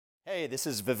Hey, this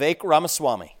is Vivek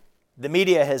Ramaswamy. The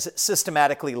media has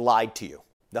systematically lied to you.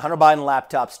 The Hunter Biden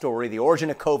laptop story, the origin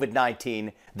of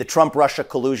COVID-19, the Trump-Russia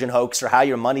collusion hoax, or how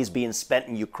your money's being spent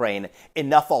in Ukraine.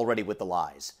 Enough already with the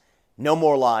lies. No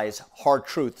more lies, hard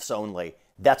truths only.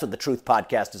 That's what the Truth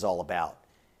Podcast is all about.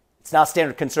 It's not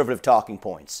standard conservative talking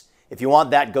points. If you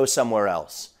want that, go somewhere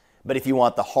else. But if you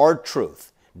want the hard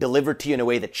truth delivered to you in a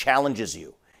way that challenges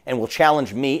you and will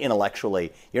challenge me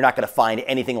intellectually, you're not going to find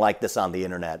anything like this on the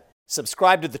internet.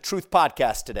 Subscribe to the Truth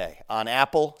Podcast today on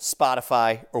Apple,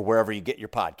 Spotify, or wherever you get your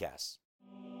podcasts.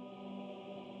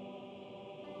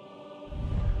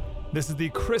 This is the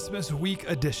Christmas week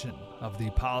edition of the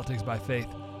Politics by Faith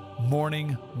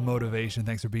Morning Motivation.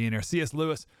 Thanks for being here. C.S.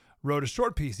 Lewis wrote a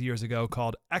short piece years ago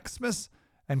called Xmas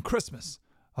and Christmas,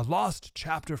 a lost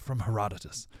chapter from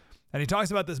Herodotus. And he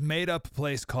talks about this made-up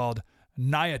place called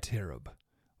Nyatirub,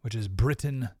 which is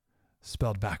Britain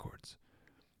spelled backwards,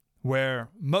 where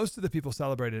most of the people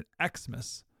celebrated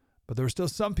Xmas, but there were still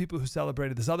some people who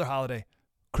celebrated this other holiday,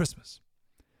 Christmas.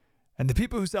 And the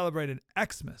people who celebrated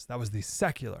Xmas, that was the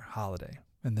secular holiday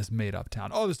in this made-up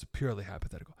town. Oh, this is purely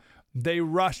hypothetical. They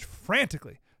rushed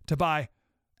frantically to buy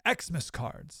Xmas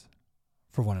cards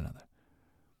for one another.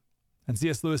 And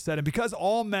C.S. Lewis said, and because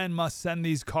all men must send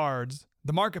these cards,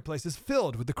 the marketplace is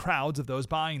filled with the crowds of those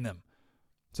buying them,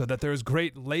 so that there is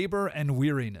great labor and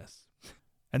weariness.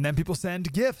 And then people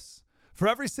send gifts, for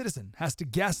every citizen has to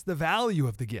guess the value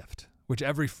of the gift, which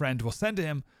every friend will send to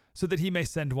him, so that he may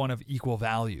send one of equal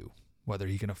value, whether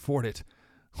he can afford it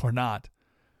or not.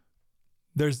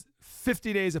 There's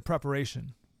 50 days of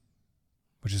preparation,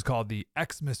 which is called the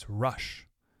Xmas rush.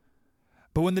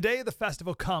 But when the day of the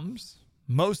festival comes,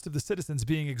 most of the citizens,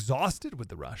 being exhausted with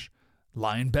the rush,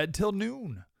 lie in bed till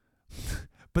noon.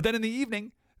 But then in the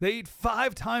evening, they eat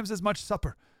 5 times as much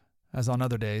supper as on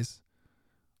other days,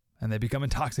 and they become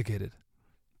intoxicated.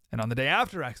 And on the day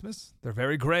after Xmas, they're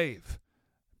very grave,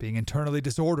 being internally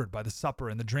disordered by the supper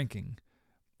and the drinking,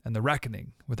 and the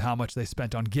reckoning with how much they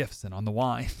spent on gifts and on the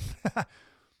wine.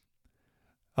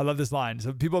 I love this line.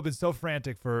 So people have been so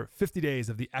frantic for 50 days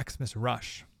of the Xmas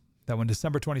rush that when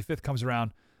December 25th comes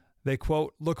around, they,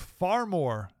 quote, look far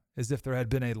more as if there had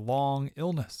been a long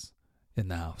illness in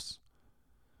the house.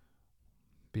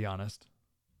 Be honest.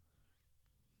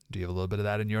 Do you have a little bit of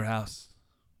that in your house?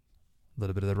 A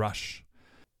little bit of the rush.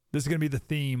 This is going to be the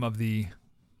theme of the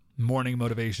morning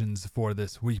motivations for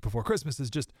this week before Christmas, is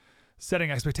just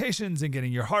setting expectations and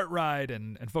getting your heart right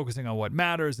and focusing on what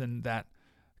matters and that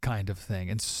kind of thing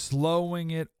and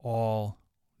slowing it all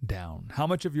down. How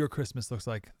much of your Christmas looks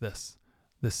like this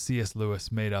C.S.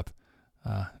 Lewis made up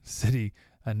city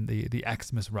and the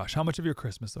Xmas rush? How much of your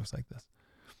Christmas looks like this?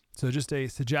 So just a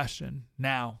suggestion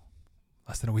now,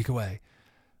 less than a week away,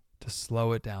 to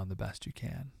slow it down the best you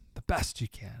can. The best you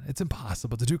can. It's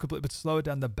impossible to do complete, but slow it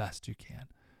down the best you can.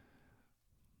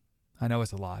 I know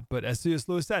it's a lot, but as C.S.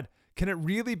 Lewis said, can it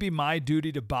really be my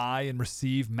duty to buy and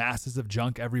receive masses of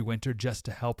junk every winter just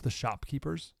to help the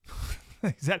shopkeepers?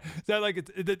 is that like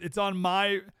it's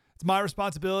my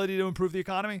responsibility to improve the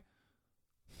economy?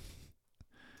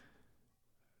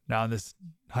 Now in this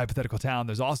hypothetical town,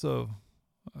 there's also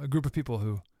a group of people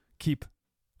who keep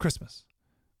Christmas,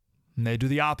 and they do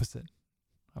the opposite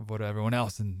of what everyone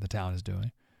else in the town is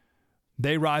doing.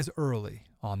 They rise early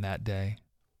on that day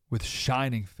with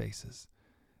shining faces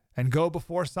and go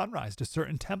before sunrise to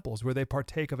certain temples where they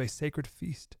partake of a sacred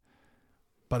feast.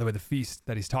 By the way, the feast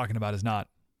that he's talking about is not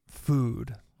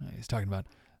food. He's talking about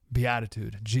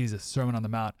beatitude, Jesus, Sermon on the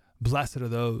Mount. Blessed are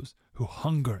those who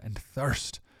hunger and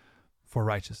thirst for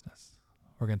righteousness.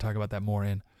 We're going to talk about that more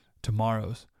in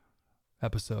tomorrow's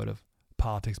episode of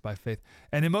Politics by Faith.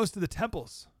 And in most of the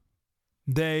temples,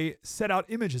 they set out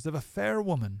images of a fair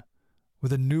woman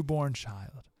with a newborn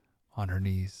child on her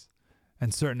knees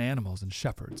and certain animals and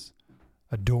shepherds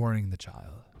adoring the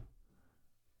child.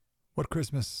 What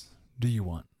Christmas do you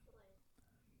want?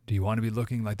 Do you want to be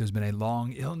looking like there's been a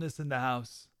long illness in the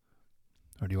house?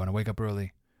 Or do you want to wake up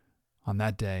early on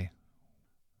that day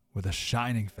with a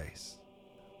shining face?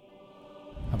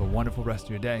 Have a wonderful rest of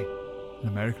your day and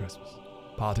a Merry Christmas.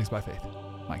 Politics by Faith.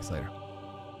 Mike Slater.